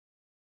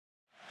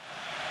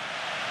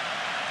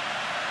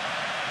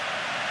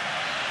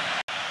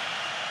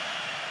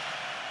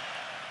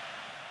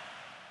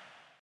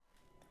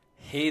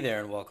Hey there,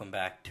 and welcome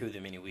back to the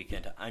Mini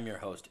Weekend. I'm your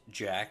host,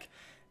 Jack,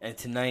 and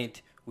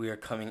tonight we are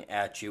coming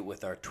at you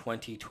with our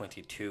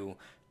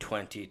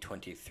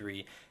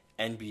 2022-2023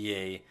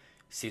 NBA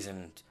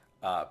season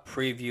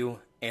preview,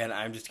 and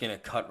I'm just going to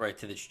cut right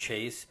to the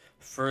chase.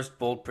 First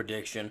bold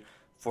prediction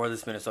for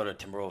this Minnesota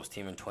Timberwolves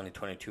team in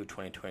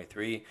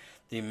 2022-2023.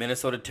 The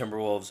Minnesota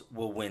Timberwolves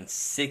will win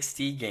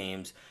 60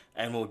 games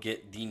and will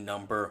get the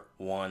number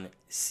one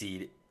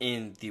seed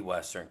in the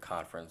Western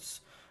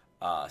Conference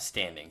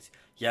standings.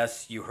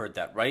 Yes, you heard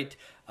that right.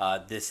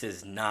 This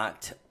is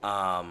not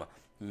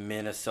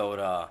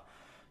Minnesota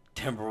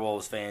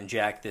Timberwolves fan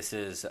Jack. This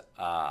is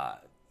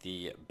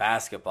the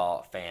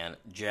basketball fan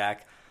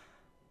Jack.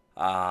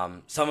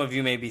 Some of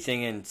you may be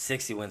thinking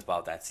 60 wins,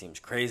 wow, that seems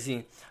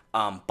crazy.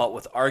 But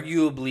with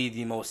arguably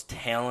the most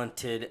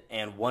talented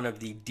and one of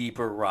the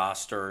deeper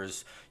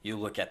rosters, you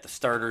look at the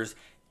starters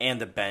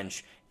and the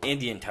bench in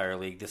the entire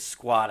league, the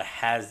squad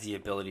has the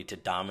ability to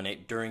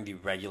dominate during the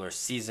regular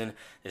season,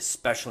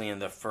 especially in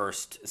the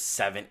first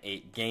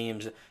 7-8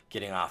 games,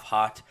 getting off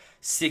hot.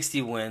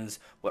 60 wins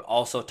would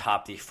also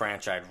top the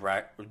franchise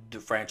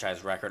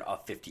record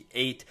of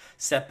 58,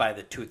 set by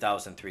the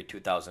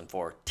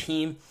 2003-2004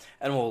 team,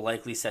 and will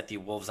likely set the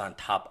Wolves on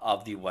top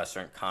of the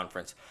Western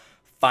Conference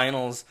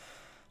Finals,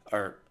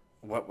 or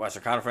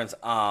Western Conference.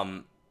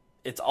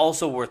 It's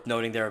also worth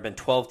noting there have been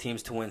 12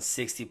 teams to win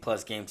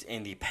 60-plus games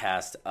in the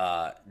past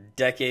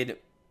decade.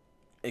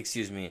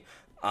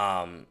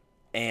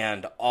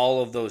 And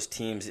all of those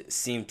teams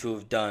seem to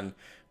have done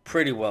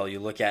pretty well. You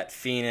look at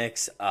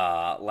Phoenix.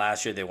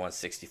 Last year they won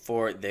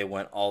 64. They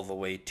went all the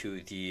way to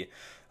the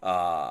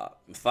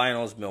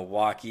finals.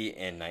 Milwaukee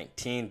in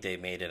 19. They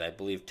made it, I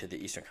believe, to the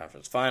Eastern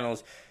Conference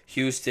Finals.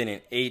 Houston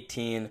in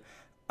 18.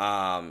 There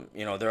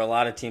are a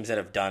lot of teams that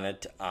have done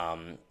it.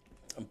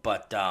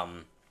 But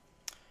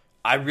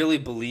I really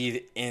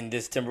believe in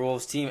this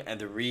Timberwolves team, and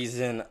the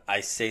reason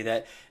I say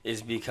that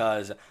is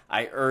because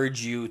I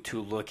urge you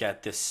to look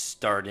at this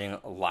starting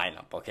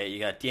lineup. Okay, you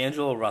got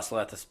D'Angelo Russell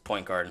at the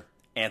point guard,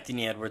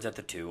 Anthony Edwards at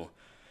the 2,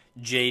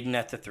 Jaden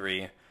at the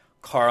 3,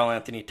 Karl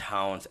Anthony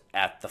Towns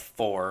at the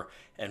 4,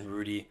 and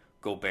Rudy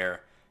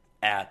Gobert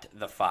at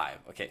the 5.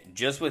 Okay,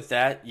 just with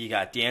that, you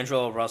got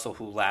D'Angelo Russell,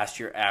 who last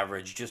year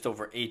averaged just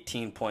over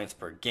 18 points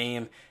per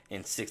game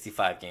in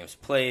 65 games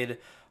played.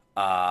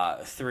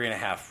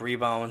 3.5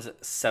 rebounds,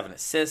 7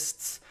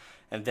 assists,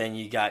 and then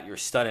you got your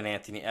stud in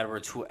Anthony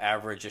Edwards, who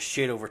averaged a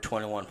shade over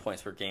 21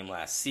 points per game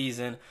last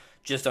season,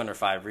 just under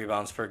 5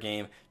 rebounds per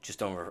game,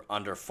 just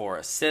under 4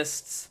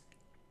 assists.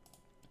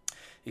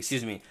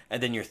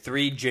 And then your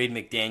 3, Jaden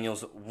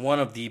McDaniels,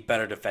 one of the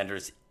better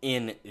defenders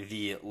in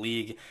the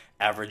league,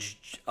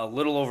 averaged a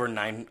little over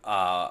 9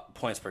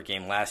 points per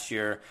game last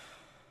year.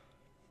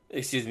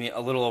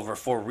 A little over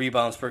 4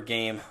 rebounds per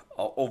game,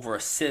 over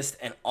assist,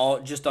 and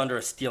just under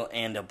a steal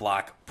and a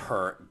block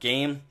per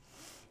game.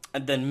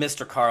 And then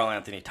Mr. Karl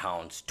Anthony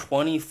Towns,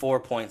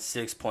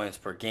 24.6 points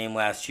per game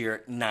last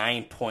year,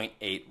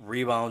 9.8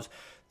 rebounds,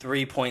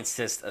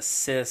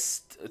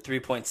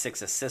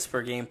 3.6 assists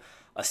per game,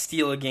 a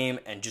steal a game,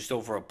 and just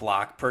over a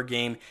block per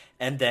game.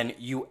 And then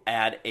you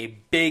add a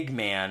big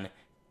man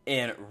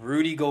in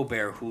Rudy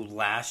Gobert, who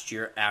last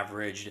year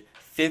averaged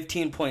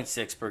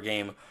 15.6 per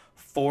game,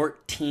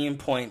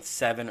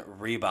 14.7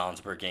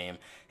 rebounds per game,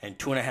 and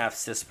 2.5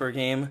 assists per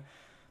game.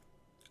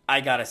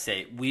 I gotta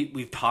say,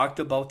 we've talked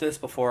about this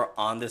before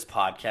on this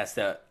podcast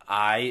that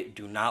I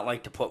do not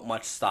like to put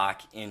much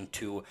stock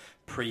into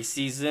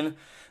preseason,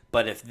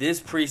 but if this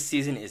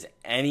preseason is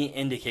any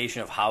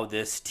indication of how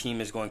this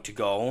team is going to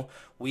go,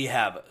 we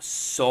have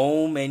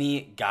so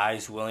many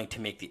guys willing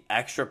to make the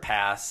extra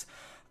pass,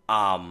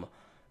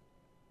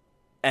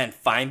 and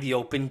find the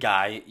open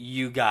guy.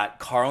 You got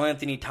Karl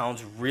Anthony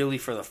Towns really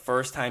for the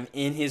first time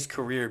in his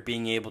career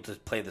being able to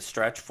play the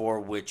stretch 4,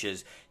 which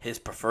is his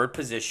preferred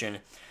position.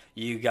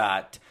 You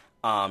got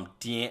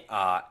Anthony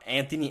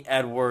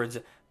Edwards,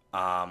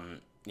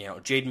 Jaden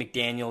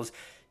McDaniels.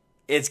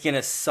 It's going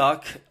to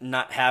suck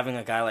not having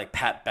a guy like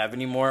Pat Bev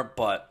anymore,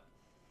 but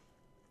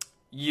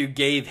you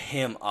gave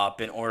him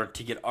up in order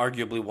to get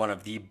arguably one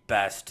of the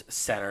best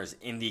centers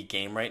in the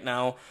game right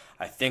now.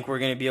 I think we're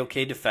going to be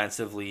okay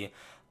defensively.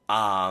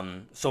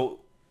 That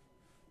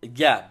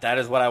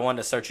is what I wanted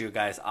to start you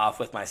guys off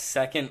with. My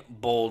second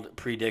bold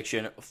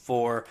prediction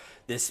for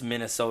this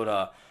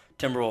Minnesota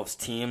Timberwolves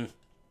team.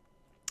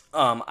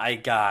 I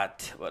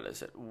got,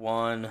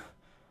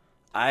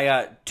 I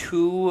got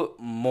 2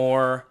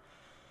 more,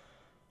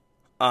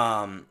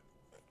 I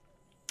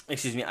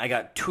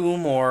got 2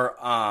 more,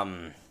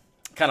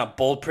 kind of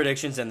bold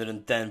predictions, and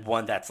then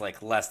one that's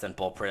like less than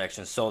bold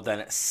predictions. So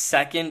then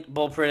second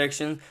bold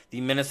prediction,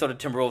 the Minnesota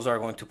Timberwolves are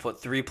going to put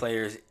 3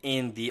 players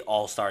in the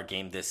All-Star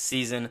game this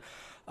season.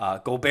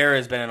 Gobert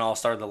has been an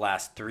All-Star the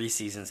last 3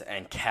 seasons,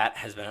 and Cat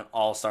has been an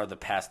All-Star the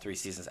past 3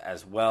 seasons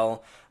as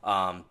well.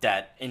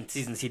 That in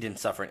seasons he didn't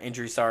suffer an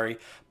injury,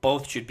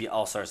 Both should be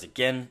All-Stars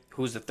again.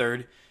 Who's the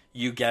third?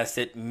 You guessed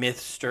it,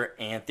 Mr.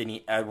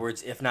 Anthony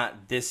Edwards. If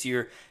not this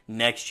year,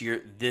 next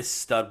year, this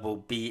stud will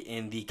be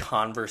in the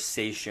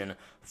conversation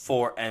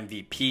for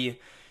MVP.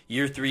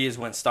 Year 3 is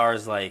when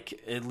stars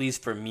like, at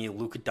least for me,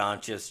 Luka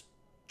Doncic,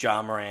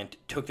 Ja Morant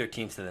took their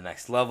teams to the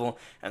next level,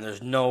 and there's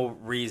no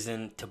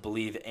reason to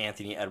believe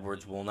Anthony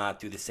Edwards will not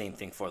do the same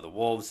thing for the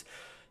Wolves.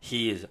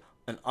 He is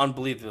an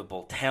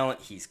unbelievable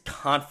talent. He's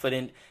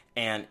confident,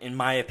 and in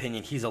my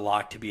opinion, he's a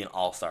lock to be an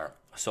all-star.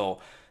 So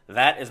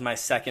that is my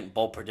second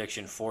bold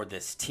prediction for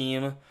this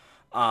team.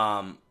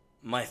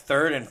 My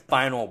third and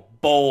final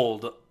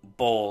bold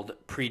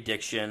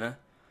prediction,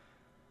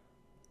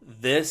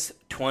 this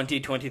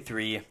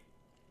 2023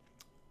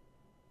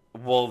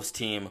 Wolves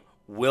team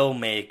will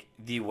make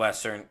the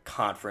Western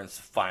Conference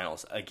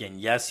Finals. Again,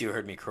 yes, you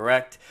heard me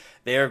correct.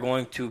 They are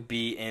going to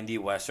be in the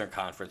Western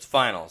Conference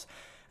Finals.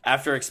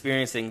 After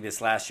experiencing this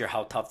last year,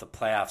 how tough the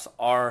playoffs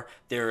are,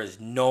 there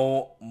is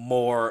no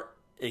more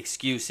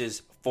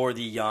excuses for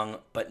the young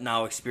but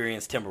now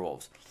experienced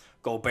Timberwolves.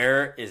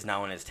 Gobert is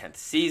now in his 10th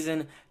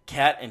season.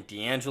 Cat and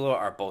D'Angelo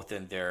are both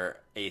in their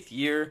 8th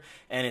year,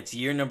 and it's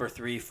year number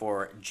 3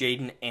 for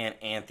Jaden and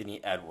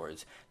Anthony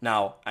Edwards.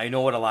 Now, I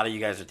know what a lot of you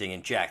guys are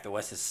thinking. Jack, the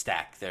West is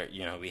stacked. There,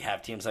 we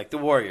have teams like the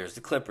Warriors,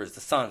 the Clippers, the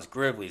Suns,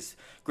 Grizzlies,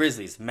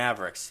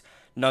 Mavericks,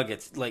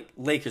 Nuggets, like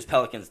Lakers,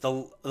 Pelicans.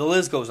 The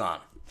list goes on.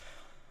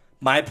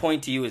 My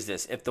point to you is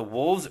this. If the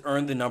Wolves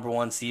earn the number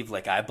 1 seed,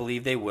 like I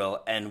believe they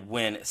will, and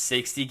win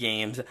 60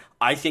 games,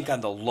 I think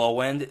on the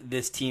low end,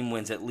 this team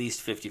wins at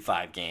least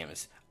 55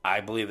 games. I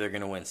believe they're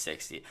going to win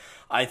 60.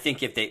 I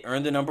think if they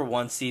earn the number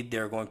 1 seed,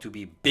 they're going to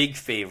be big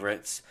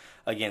favorites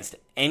against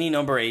any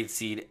number 8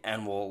 seed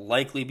and will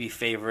likely be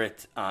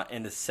favorite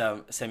in the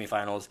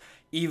semifinals,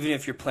 even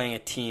if you're playing a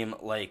team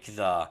like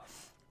the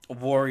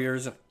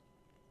Warriors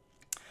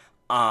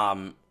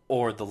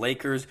or the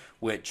Lakers,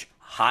 which,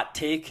 hot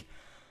take,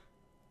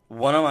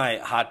 one of my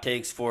hot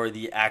takes for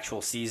the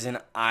actual season,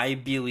 I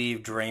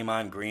believe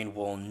Draymond Green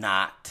will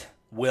not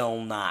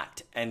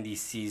end the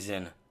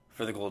season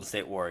for the Golden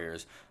State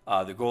Warriors.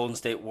 The Golden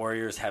State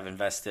Warriors have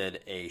invested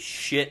a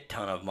shit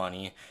ton of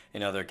money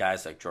in other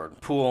guys like Jordan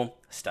Poole,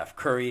 Steph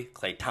Curry,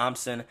 Klay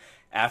Thompson.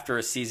 After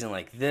a season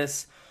like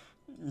this,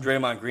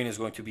 Draymond Green is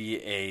going to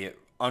be a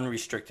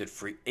unrestricted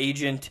free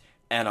agent,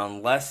 and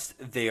unless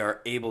they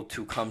are able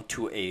to come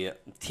to a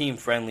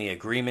team-friendly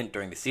agreement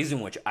during the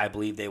season, which I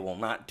believe they will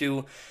not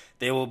do,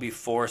 they will be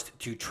forced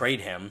to trade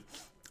him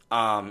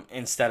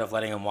instead of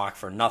letting him walk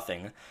for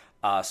nothing.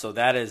 So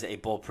that is a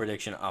bold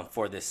prediction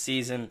for this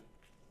season.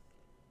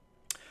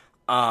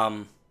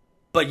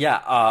 But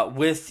yeah,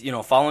 with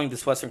following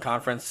this Western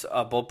Conference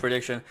bold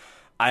prediction,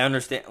 I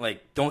understand.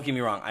 Like, don't get me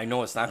wrong. I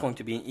know it's not going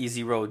to be an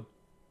easy road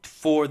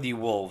for the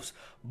Wolves,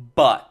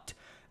 but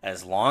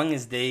as long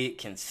as they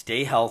can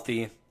stay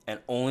healthy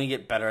and only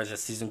get better as the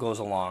season goes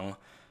along,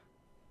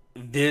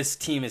 this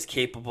team is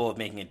capable of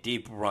making a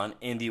deep run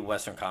in the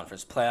Western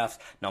Conference playoffs.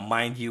 Now,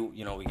 mind you,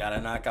 we got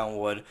to knock on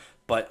wood,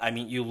 but, I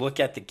mean, you look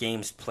at the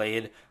games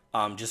played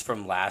just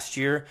from last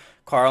year.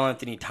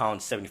 Karl-Anthony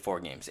Towns, 74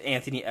 games.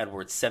 Anthony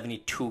Edwards,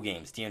 72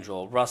 games.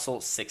 D'Angelo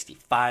Russell,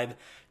 65.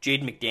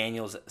 Jaden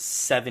McDaniels,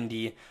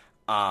 70.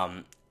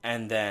 And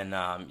then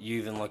you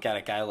even look at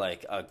a guy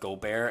like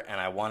Gobert, and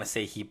I want to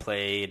say he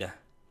played,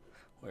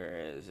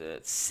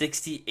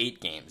 68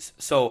 games.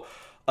 So,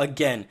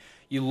 again,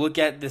 you look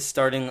at this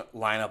starting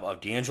lineup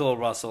of D'Angelo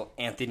Russell,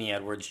 Anthony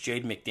Edwards,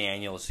 Jaden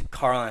McDaniels,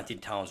 Karl-Anthony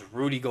Towns,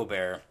 Rudy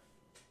Gobert.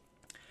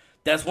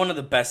 That's one of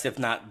the best, if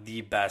not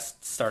the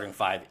best, starting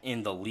 5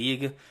 in the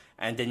league.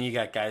 And then you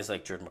got guys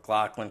like Jordan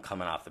McLaughlin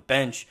coming off the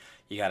bench.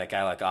 You got a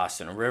guy like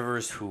Austin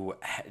Rivers, who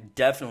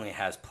definitely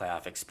has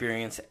playoff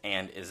experience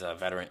and is a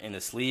veteran in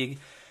this league.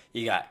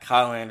 You got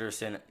Kyle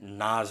Anderson,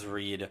 Naz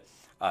Reid,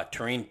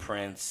 Taurean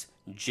Prince,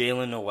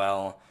 Jalen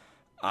Noel.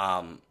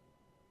 I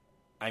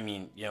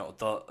mean,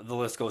 the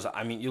list goes on.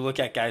 I mean, you look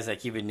at guys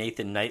like even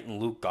Nathan Knight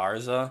and Luke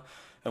Garza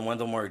and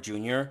Wendell Moore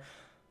Jr.,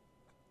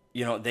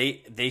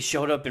 they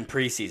showed up in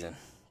preseason.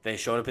 They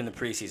showed up in the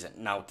preseason.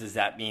 Now, does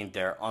that mean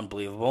they're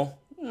unbelievable?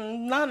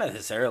 Not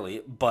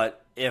necessarily,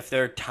 but if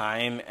their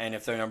time and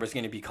if their number is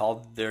going to be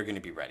called, they're going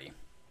to be ready.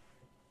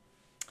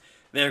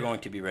 They're going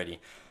to be ready.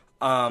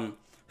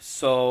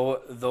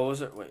 So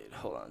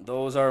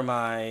those are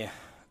my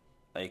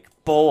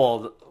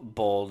bold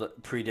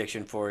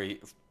predictions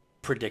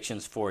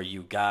for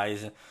you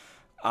guys.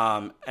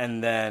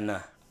 And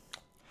then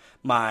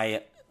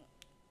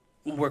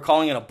we're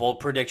calling it a bold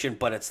prediction,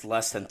 but it's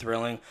less than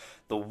thrilling.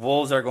 The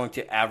Wolves are going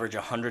to average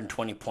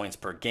 120 points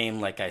per game.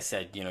 Like I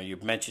said, you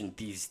mentioned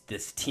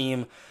this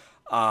team.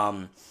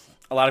 A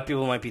lot of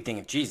people might be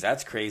thinking, geez,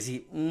 that's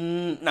crazy.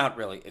 Not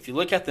really. If you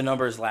look at the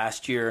numbers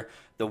last year,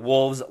 the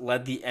Wolves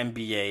led the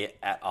NBA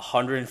at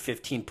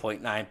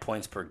 115.9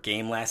 points per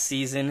game last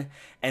season,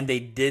 and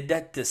they did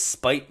that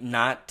despite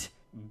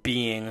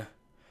being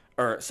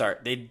one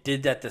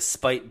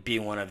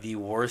of the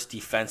worst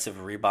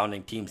defensive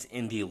rebounding teams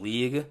in the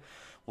league.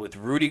 With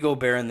Rudy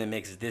Gobert in the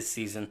mix this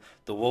season,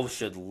 the Wolves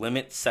should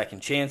limit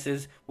second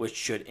chances, which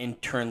should in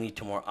turn lead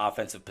to more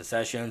offensive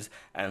possessions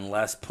and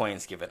less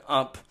points given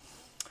up.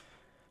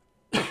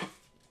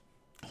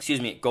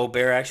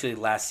 Gobert actually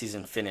last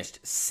season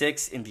finished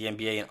 6th in the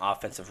NBA in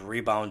offensive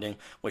rebounding,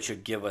 which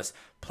would give us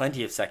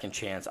plenty of second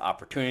chance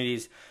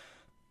opportunities,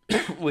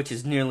 which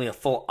is nearly a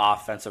full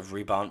offensive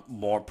rebound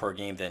more per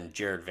game than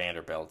Jared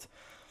Vanderbilt.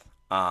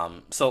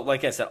 So,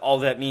 like I said, all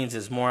that means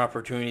is more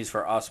opportunities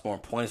for us, more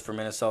points for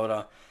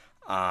Minnesota.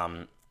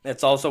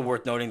 It's also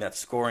worth noting that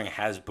scoring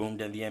has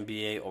boomed in the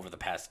NBA over the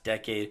past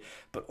decade,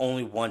 but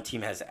only one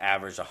team has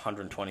averaged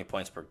 120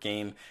 points per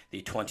game,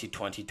 the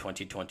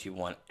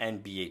 2020-2021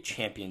 NBA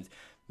champions,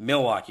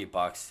 Milwaukee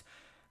Bucks.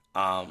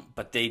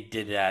 But they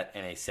did that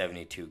in a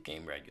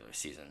 72-game regular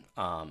season.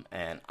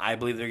 And I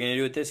believe they're going to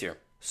do it this year.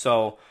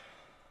 So,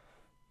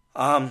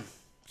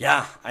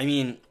 yeah, I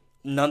mean,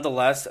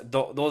 nonetheless,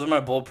 those are my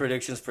bold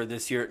predictions for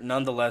this year.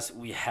 Nonetheless,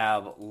 we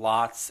have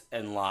lots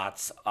and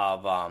lots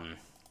of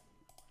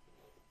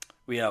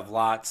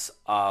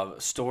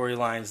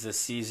storylines this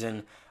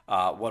season.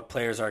 What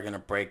players are going to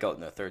break out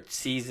in the third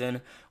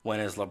season? When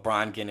is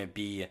LeBron going to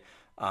be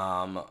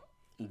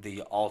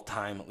the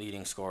all-time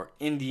leading scorer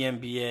in the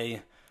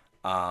NBA?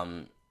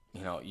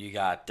 You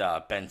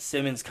got Ben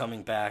Simmons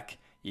coming back.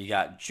 You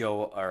got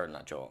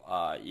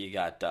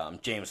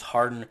James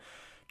Harden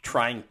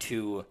trying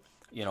to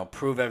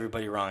prove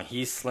everybody wrong.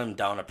 He's slimmed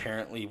down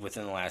apparently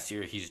within the last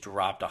year. He's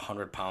dropped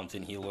 100 pounds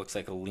and he looks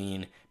like a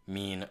lean,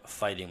 mean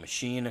fighting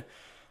machine.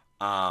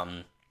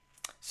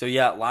 So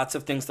yeah, lots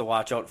of things to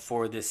watch out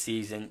for this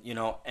season,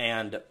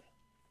 and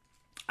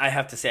I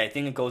have to say, I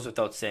think it goes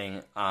without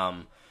saying,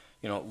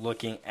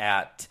 looking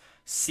at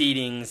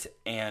seedings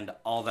and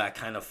all that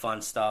kind of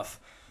fun stuff.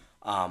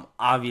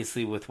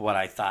 Obviously with what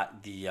I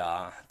thought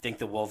think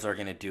the Wolves are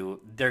going to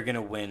do, they're going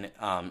to win,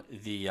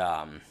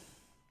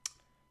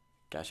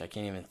 gosh, I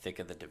can't even think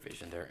of the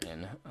division they're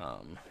in.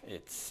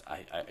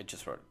 I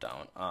just wrote it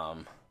down.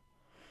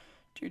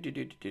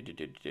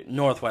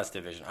 Northwest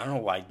Division. I don't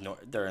know why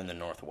they're in the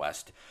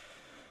Northwest.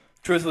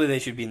 Truthfully, they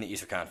should be in the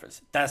Eastern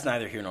Conference. That's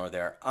neither here nor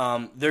there.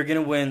 They're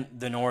going to win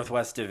the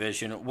Northwest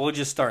Division. We'll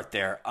just start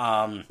there.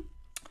 The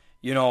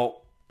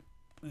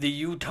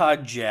Utah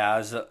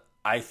Jazz,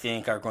 I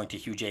think, are going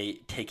to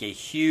take a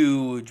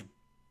huge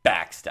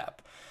back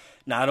step.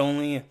 Not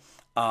only,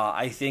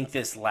 I think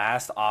this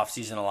last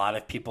offseason, a lot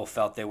of people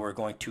felt they were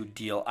going to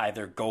deal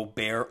either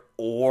Gobert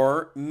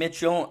or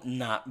Mitchell,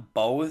 not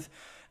both.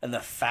 And the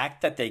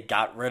fact that they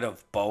got rid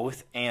of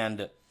both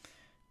and,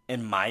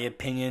 in my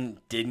opinion,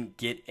 didn't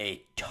get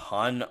a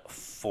ton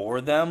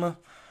for them,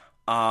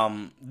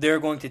 they're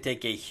going to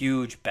take a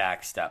huge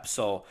back step.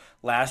 So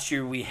last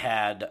year we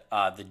had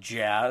the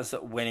Jazz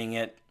winning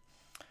it,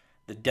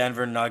 the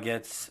Denver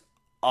Nuggets,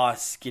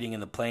 us getting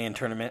in the play-in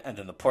tournament, and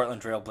then the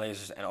Portland Trail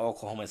Blazers and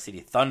Oklahoma City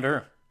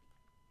Thunder.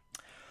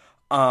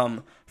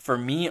 For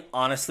me,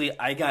 honestly,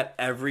 I got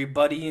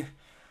everybody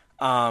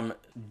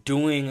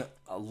doing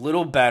a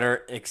little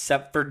better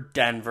except for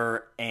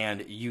Denver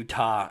and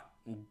Utah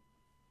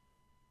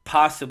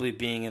possibly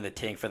being in the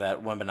tank for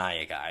that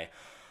Wembanyama guy.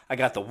 I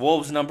got the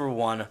Wolves number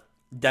 1.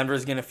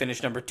 Denver's going to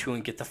finish number 2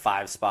 and get the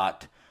 5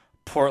 spot.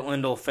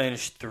 Portland will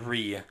finish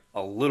 3,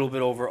 a little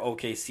bit over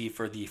OKC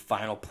for the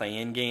final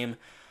play-in game.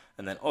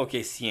 And then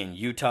OKC and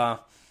Utah.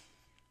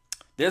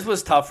 This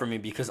was tough for me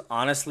because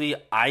honestly,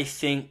 I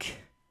think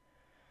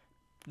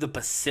the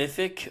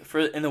Pacific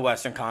in the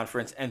Western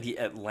Conference and the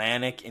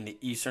Atlantic in the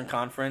Eastern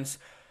Conference,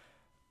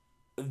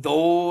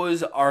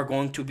 those are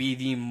going to be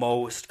the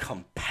most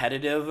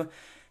competitive,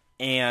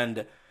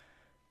 and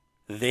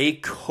they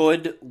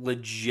could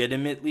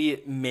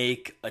legitimately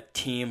make a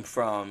team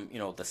from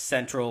the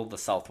Central, the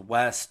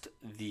Southwest,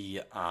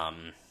 the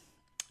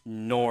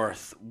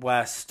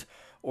Northwest,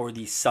 or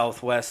the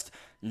Southwest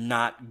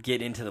not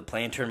get into the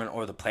play-in tournament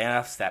or the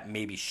playoffs that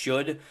maybe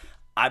should.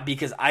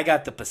 Because I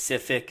got the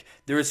Pacific.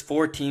 There's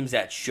 4 teams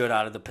that should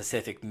out of the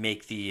Pacific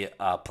make the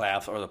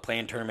playoffs or the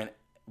play-in tournament,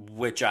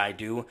 which I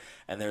do.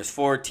 And there's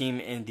 4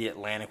 teams in the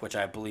Atlantic, which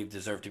I believe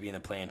deserve to be in the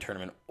play-in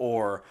tournament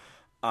or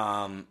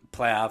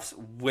playoffs,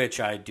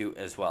 which I do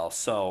as well.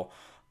 So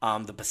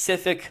the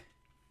Pacific,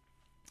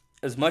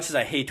 as much as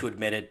I hate to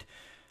admit it,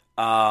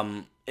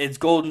 it's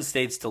Golden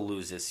State's to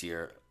lose this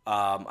year.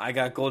 I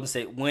got Golden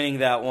State winning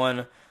that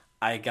one.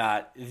 I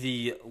got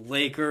the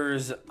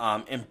Lakers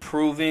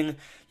improving.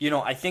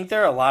 I think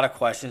there are a lot of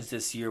questions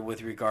this year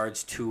with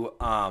regards to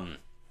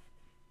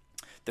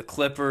the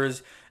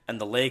Clippers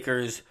and the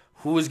Lakers.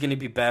 Who is going to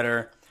be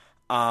better?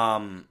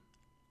 And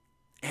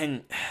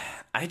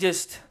I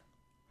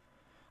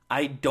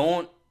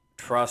don't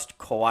trust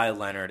Kawhi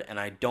Leonard, and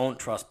I don't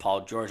trust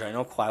Paul George. I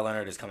know Kawhi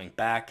Leonard is coming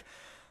back.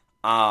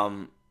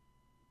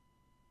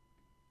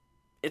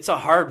 It's a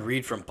hard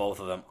read from both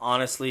of them.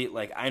 Honestly,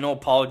 I know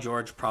Paul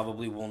George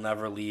probably will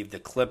never leave the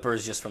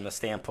Clippers just from the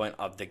standpoint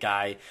of the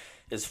guy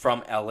is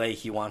from LA.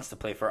 He wants to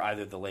play for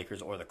either the Lakers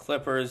or the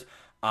Clippers.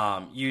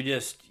 You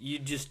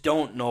just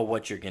don't know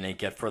what you're going to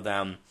get for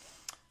them.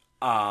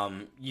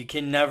 You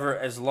can never,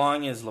 as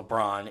long as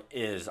LeBron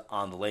is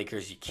on the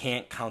Lakers, you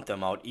can't count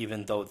them out,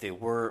 even though they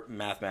were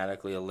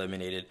mathematically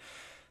eliminated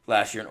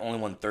last year and only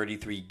won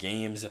 33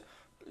 games.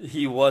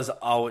 He was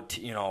out,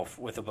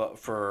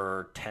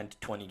 for 10 to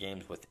 20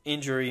 games with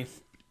injury.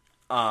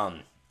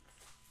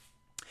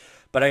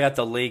 But I got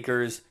the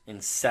Lakers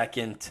in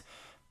second,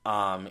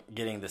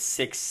 getting the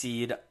 6th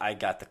seed. I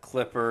got the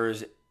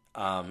Clippers,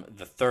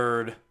 the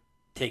 3rd,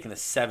 taking the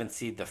 7th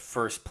seed, the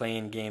first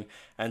play-in game,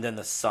 and then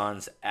the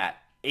Suns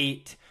at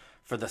 8.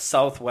 For the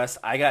Southwest,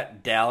 I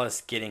got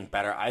Dallas getting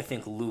better. I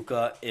think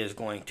Luka is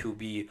going to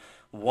be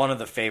one of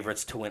the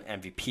favorites to win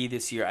MVP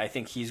this year. I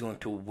think he's going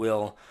to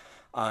will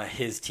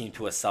his team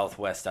to a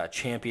Southwest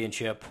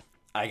championship.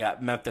 I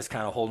got Memphis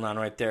kind of holding on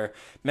right there.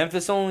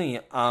 Memphis only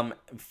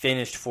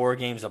finished 4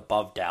 games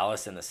above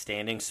Dallas in the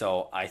standings,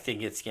 so I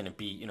think it's going to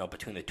be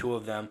between the two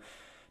of them,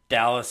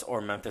 Dallas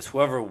or Memphis.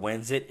 Whoever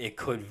wins it, it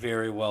could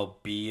very well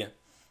be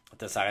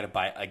decided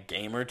by a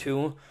game or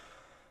two.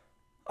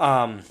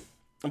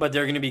 But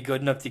they're going to be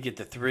good enough to get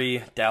the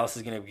 3. Dallas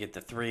is going to get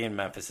the 3, and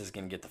Memphis is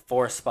going to get the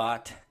 4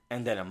 spot.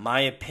 And then, in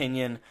my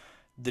opinion,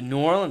 the New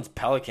Orleans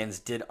Pelicans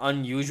did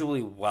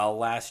unusually well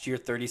last year,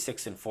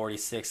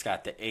 36-46,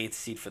 got the 8th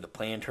seed for the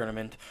play-in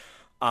tournament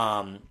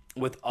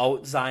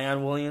without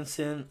Zion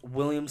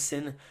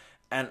Williamson.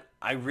 And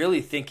I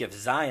really think if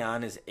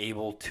Zion is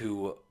able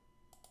to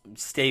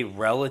stay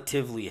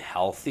relatively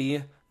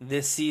healthy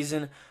this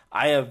season,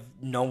 I have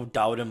no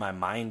doubt in my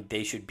mind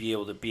they should be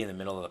able to be in the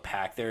middle of the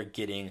pack there,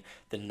 getting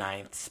the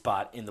 9th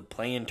spot in the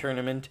play-in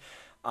tournament.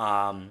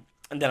 And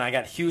then I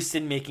got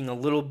Houston making a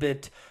little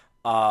bit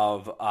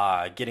of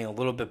getting a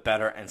little bit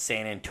better, and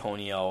San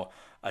Antonio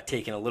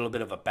taking a little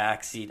bit of a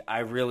backseat. I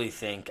really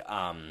think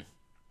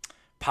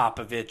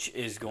Popovich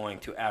is going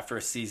to, after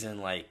a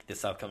season like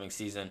this upcoming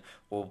season,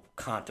 will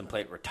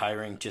contemplate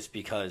retiring, just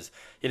because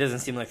he doesn't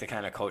seem like the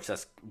kind of coach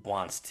that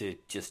wants to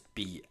just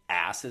be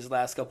ass his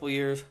last couple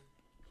years.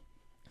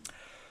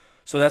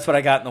 So that's what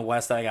I got in the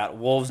West. I got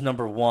Wolves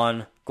number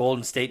 1,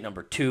 Golden State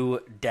number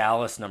 2,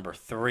 Dallas number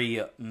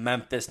 3,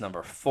 Memphis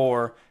number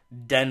 4,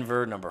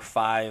 Denver number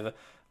 5,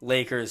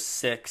 Lakers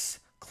 6,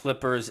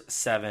 Clippers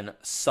 7,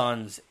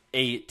 Suns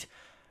 8,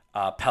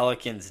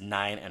 Pelicans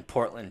 9, and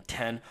Portland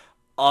 10.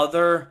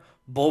 Other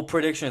bold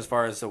prediction as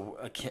far as the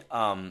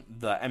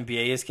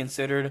NBA is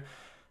considered,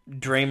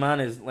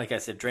 Draymond is, like I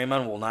said,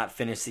 Draymond will not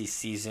finish the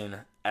season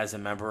as a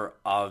member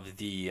of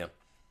the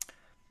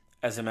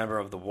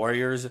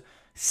Warriors.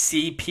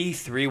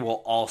 CP3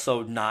 will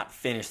also not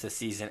finish the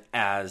season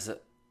as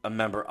a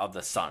member of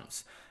the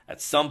Suns.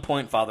 At some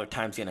point, Father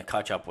Time's going to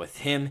catch up with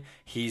him.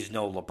 He's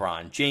no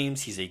LeBron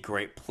James. He's a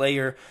great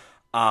player,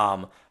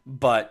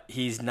 but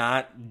he's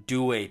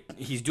due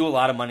a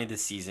lot of money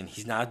this season.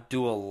 He's not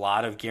due a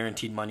lot of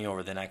guaranteed money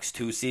over the next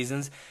 2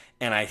 seasons.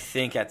 And I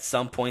think at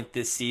some point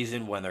this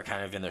season, when they're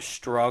kind of in the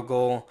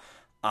struggle,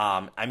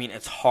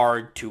 it's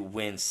hard to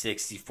win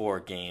 64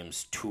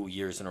 games 2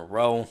 years in a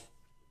row.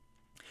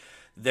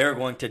 They're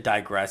going to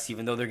digress,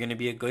 even though they're going to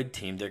be a good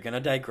team. They're going to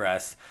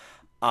digress,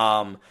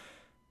 and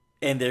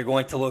they're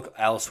going to look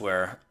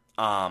elsewhere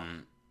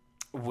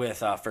with,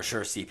 for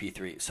sure,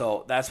 CP3.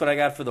 So that's what I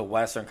got for the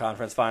Western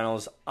Conference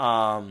Finals.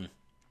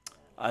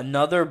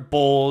 Another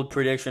bold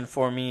prediction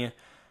for me.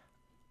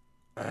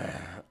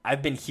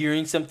 I've been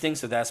hearing some things,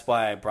 so that's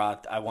why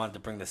I wanted to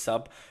bring this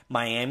up.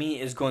 Miami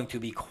is going to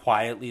be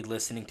quietly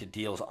listening to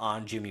deals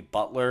on Jimmy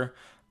Butler.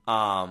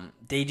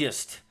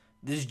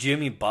 This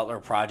Jimmy Butler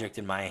project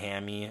in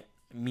Miami,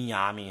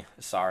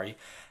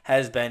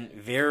 has been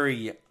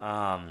very,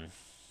 how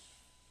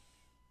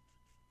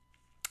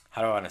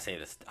do I want to say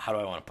this? How do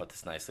I want to put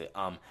this nicely?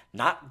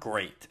 Not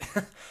great.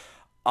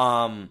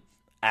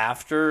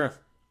 After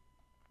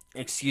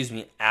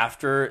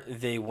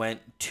they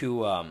went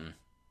to,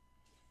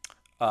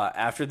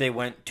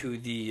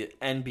 the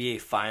NBA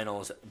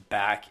Finals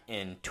back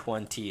in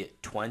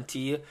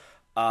 2020,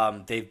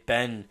 they've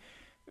been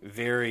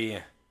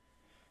very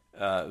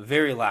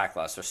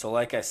lackluster. So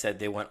like I said,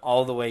 they went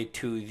all the way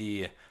to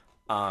the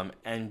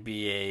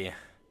NBA.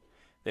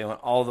 They went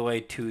all the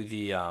way to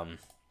the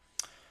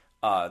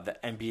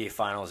NBA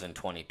Finals in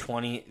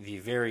 2020. The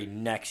very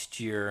next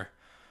year,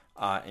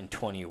 in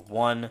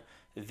 21,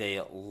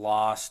 they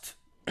lost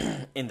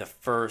in the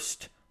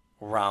first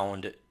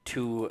round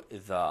to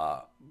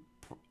the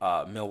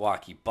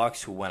Milwaukee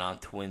Bucks, who went on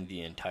to win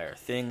the entire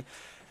thing.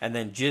 And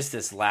then just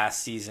this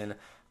last season,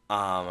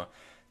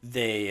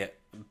 they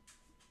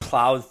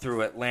plowed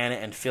through Atlanta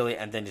and Philly,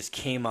 and then just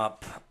came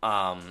up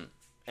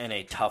in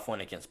a tough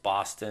one against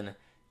Boston.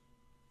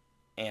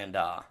 And,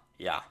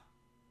 yeah.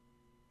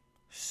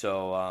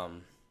 So,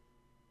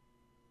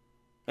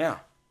 yeah.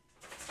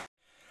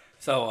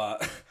 So,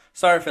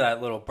 sorry for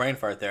that little brain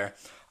fart there.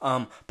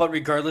 But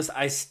regardless,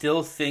 I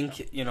still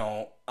think,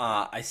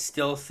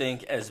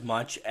 as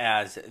much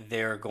as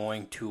they're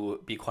going to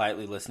be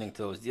quietly listening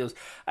to those deals,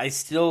 I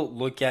still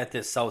look at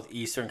this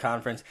Southeastern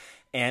Conference,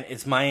 and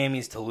it's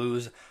Miami's to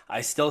lose.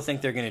 I still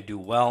think they're going to do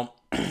well.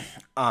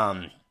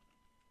 I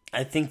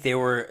think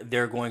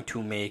they're going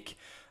to make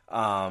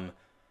a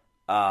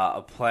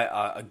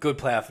good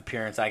playoff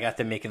appearance. I got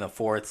them making the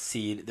 4th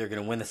seed. They're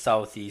going to win the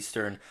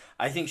Southeastern.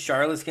 I think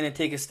Charlotte's going to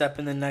take a step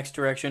in the next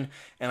direction,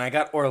 and I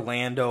got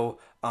Orlando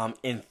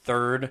in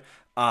 3rd.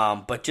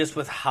 But just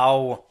with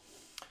how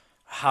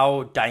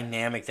how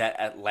dynamic that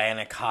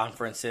Atlantic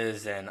Conference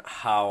is and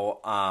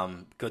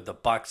how good the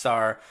Bucks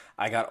are.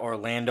 I got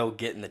Orlando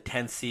getting the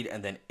 10th seed,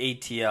 and then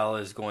ATL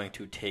is going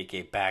to take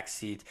a back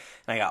seat.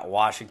 And I got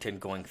Washington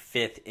going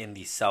 5th in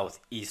the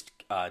Southeast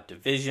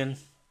Division.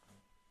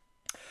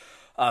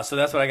 So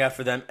that's what I got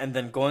for them. And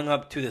then going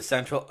up to the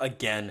Central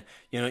again,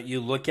 you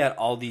look at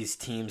all these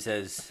teams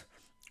as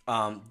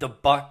the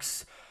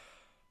Bucks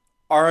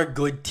are a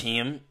good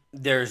team.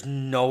 There's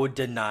no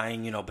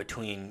denying,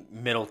 between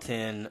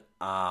Middleton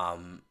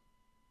and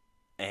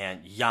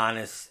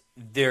Giannis,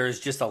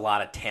 there's just a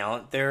lot of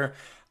talent there.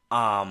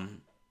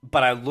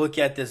 But I look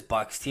at this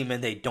Bucks team,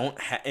 and they don't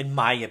in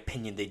my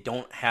opinion, they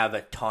don't have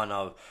a ton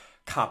of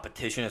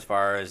competition as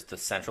far as the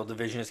Central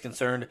Division is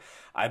concerned.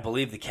 I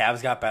believe the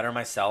Cavs got better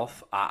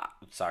myself.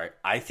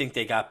 I think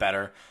they got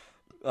better.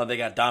 They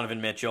got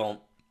Donovan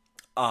Mitchell.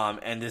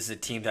 And this is a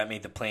team that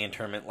made the play-in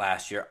tournament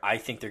last year. I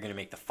think they're going to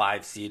make the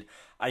 5 seed.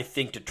 I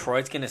think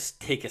Detroit's going to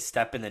take a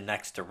step in the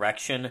next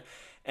direction.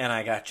 And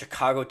I got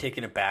Chicago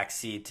taking a back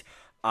seat.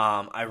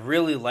 I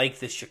really like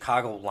this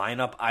Chicago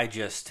lineup. I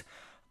just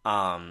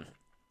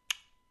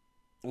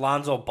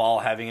Lonzo Ball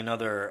having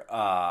another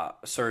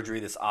surgery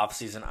this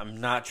offseason. I'm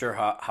not sure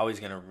how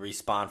he's going to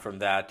respond from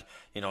that.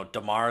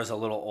 DeMar is a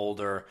little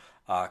older.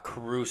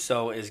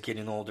 Caruso is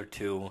getting older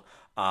too.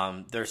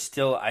 There's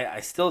still,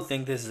 I still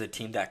think this is a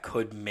team that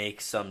could make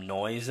some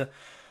noise.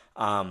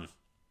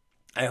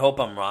 I hope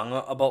I'm wrong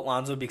about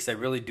Lonzo because I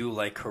really do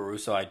like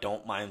Caruso. I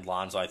don't mind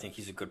Lonzo. I think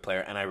he's a good player,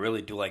 and I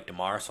really do like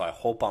DeMar, so I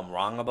hope I'm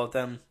wrong about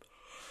them.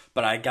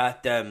 But I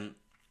got them,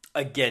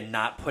 again,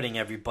 not putting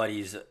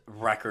everybody's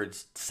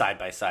records side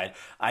by side.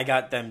 I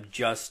got them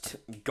just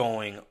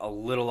going a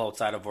little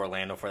outside of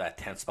Orlando for that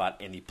 10th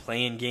spot in the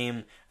play-in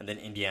game, and then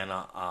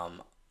Indiana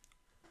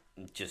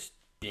just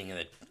being in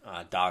the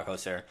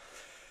doghouse there.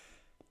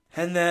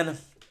 And then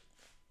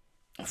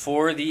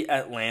for the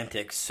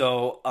Atlantic,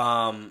 so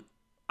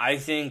I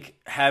think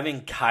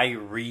having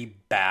Kyrie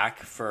back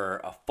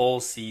for a full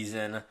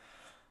season,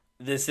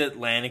 this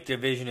Atlantic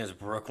division is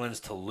Brooklyn's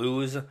to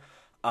lose.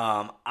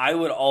 I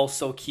would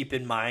also keep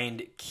an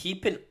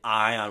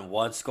eye on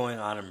what's going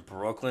on in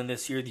Brooklyn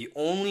this year. The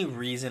only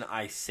reason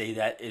I say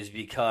that is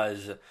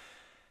because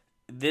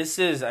this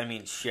is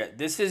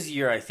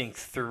year, I think,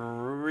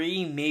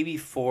 3, maybe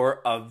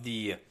 4 of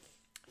the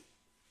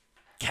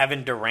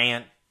Kevin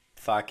Durant,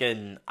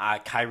 fucking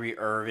Kyrie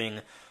Irving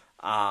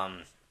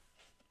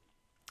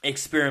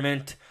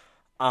experiment.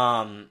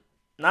 Not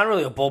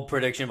really a bold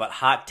prediction, but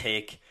hot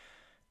take.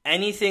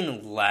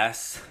 Anything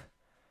less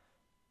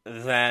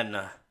than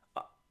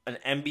an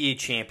NBA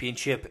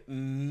championship,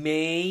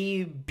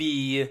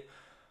 maybe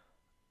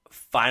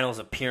finals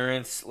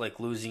appearance, like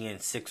losing in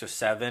 6 or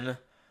 7,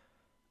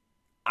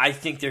 I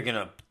think they're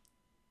gonna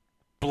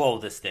blow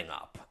this thing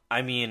up.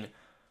 I mean,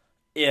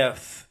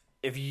 if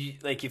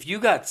you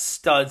got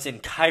studs in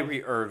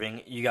Kyrie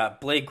Irving, you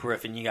got Blake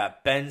Griffin, you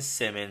got Ben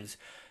Simmons,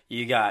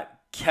 you got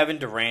Kevin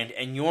Durant,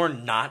 and you're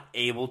not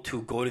able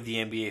to go to the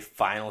NBA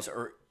Finals,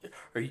 or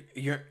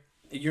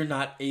you're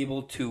not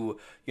able to,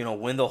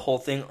 win the whole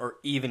thing or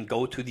even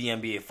go to the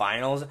NBA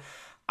Finals,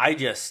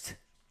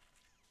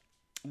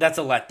 that's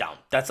a letdown.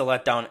 That's a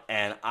letdown,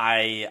 and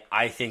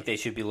I think they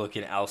should be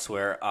looking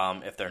elsewhere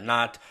if they're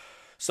not.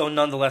 So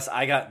nonetheless,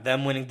 I got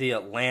them winning the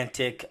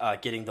Atlantic,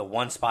 getting the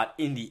 1 spot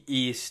in the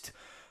East.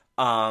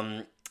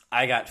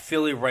 I got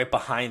Philly right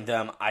behind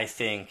them. I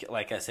think,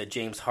 like I said,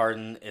 James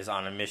Harden is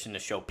on a mission to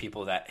show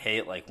people that,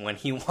 hey, like when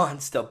he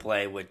wants to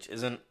play, which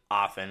isn't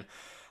often,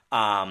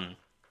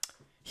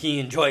 he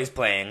enjoys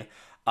playing.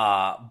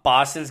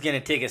 Boston's going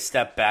to take a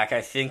step back.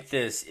 I think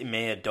this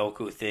Ime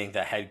Udoka thing,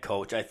 the head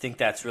coach, I think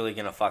that's really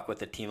going to fuck with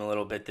the team a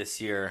little bit this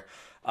year.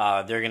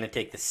 They're going to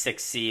take the 6th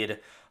seed.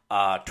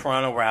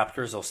 Toronto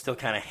Raptors will still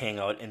kind of hang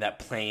out in that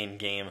play-in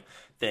game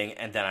thing,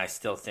 and then I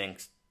still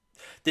think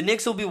the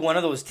Knicks will be one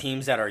of those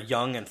teams that are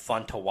young and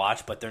fun to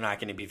watch, but they're not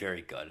going to be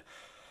very good.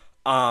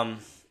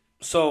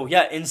 So,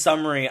 yeah, in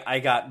summary, I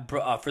got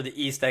for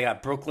the East, I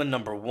got Brooklyn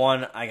number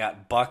 1, I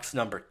got Bucks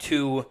number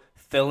 2,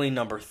 Philly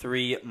number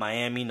 3,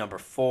 Miami number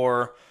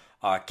 4,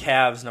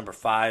 Cavs number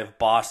 5,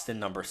 Boston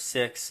number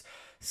 6,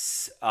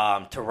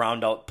 to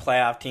round out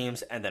playoff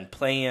teams. And then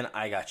play-in,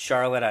 I got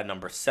Charlotte at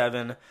number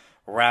 7,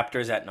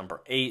 Raptors at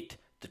number 8,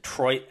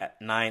 Detroit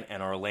at 9,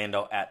 and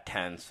Orlando at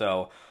 10.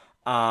 So,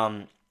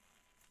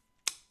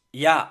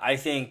 yeah, I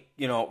think,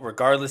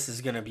 regardless, this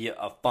is going to be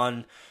a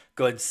fun,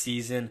 good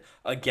season.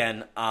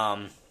 Again,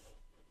 I'm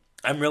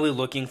really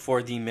looking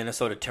for the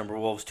Minnesota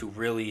Timberwolves to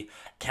really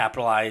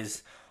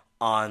capitalize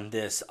on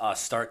this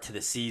start to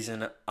the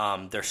season.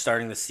 They're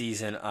starting the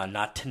season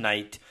not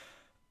tonight,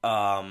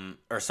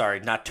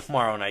 not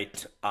tomorrow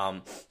night,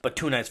 but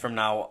 2 nights from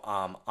now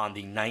on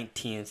the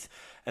 19th,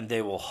 and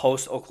they will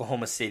host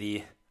Oklahoma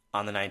City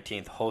on the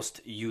 19th, host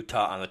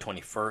Utah on the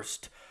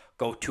 21st,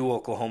 go to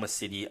Oklahoma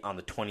City on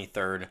the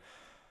 23rd,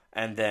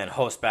 and then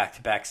host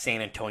back-to-back San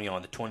Antonio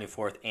on the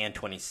 24th and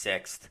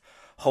 26th,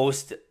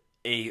 host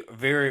a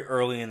very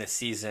early in the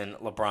season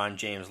LeBron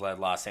James-led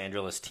Los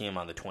Angeles team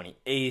on the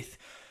 28th,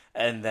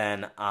 and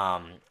then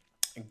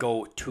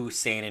go to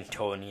San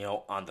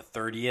Antonio on the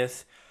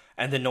 30th,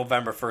 and then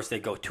November 1st they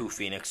go to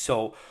Phoenix.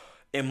 So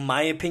in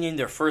my opinion,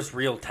 their first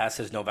real test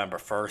is November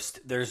 1st.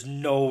 There's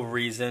no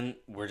reason,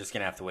 we're just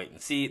going to have to wait and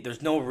see.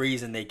 There's no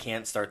reason they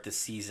can't start the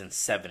season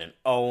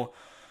 7-0.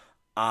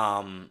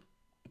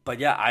 But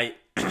yeah, I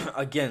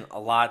again, a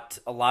lot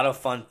of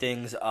fun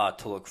things to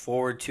look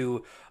forward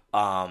to.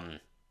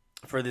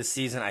 For this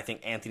season, I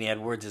think Anthony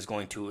Edwards is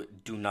going to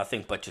do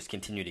nothing but just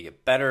continue to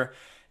get better.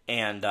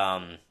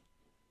 And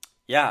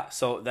yeah,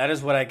 so that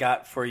is what I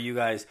got for you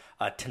guys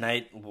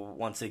tonight.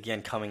 Once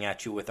again, coming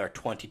at you with our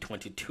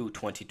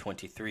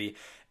 2022-2023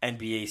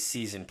 NBA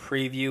season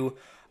preview.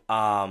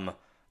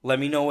 Let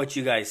me know what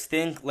you guys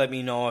think. Let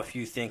me know if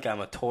you think I'm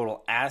a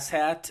total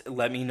asshat.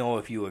 Let me know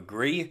if you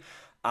agree.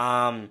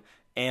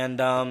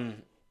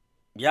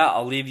 Yeah,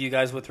 I'll leave you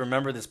guys with,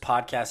 remember, this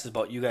podcast is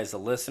about you guys, the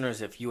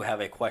listeners. If you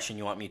have a question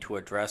you want me to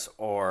address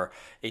or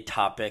a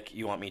topic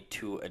you want me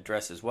to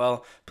address as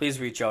well, please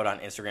reach out on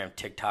Instagram,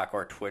 TikTok,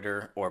 or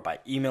Twitter, or by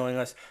emailing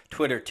us.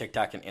 Twitter,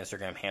 TikTok, and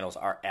Instagram handles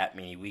are at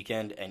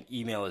MiniWeekend, and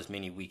email is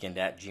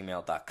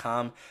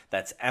miniweekend@gmail.com.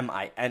 That's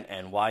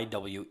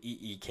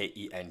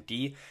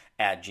MINNYWEEKEND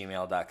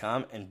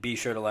 @gmail.com. And be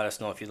sure to let us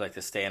know if you'd like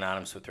to stay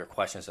anonymous with your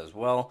questions as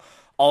well.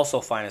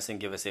 Also, find us and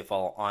give us a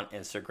follow on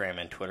Instagram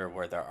and Twitter,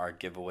 where there are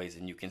giveaways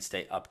and you can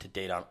stay up to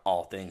date on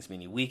all things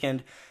Mini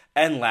Weekend.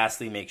 And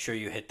lastly, make sure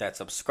you hit that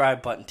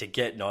subscribe button to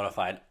get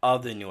notified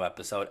of the new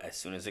episode as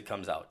soon as it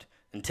comes out.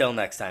 Until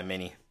next time,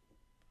 Mini.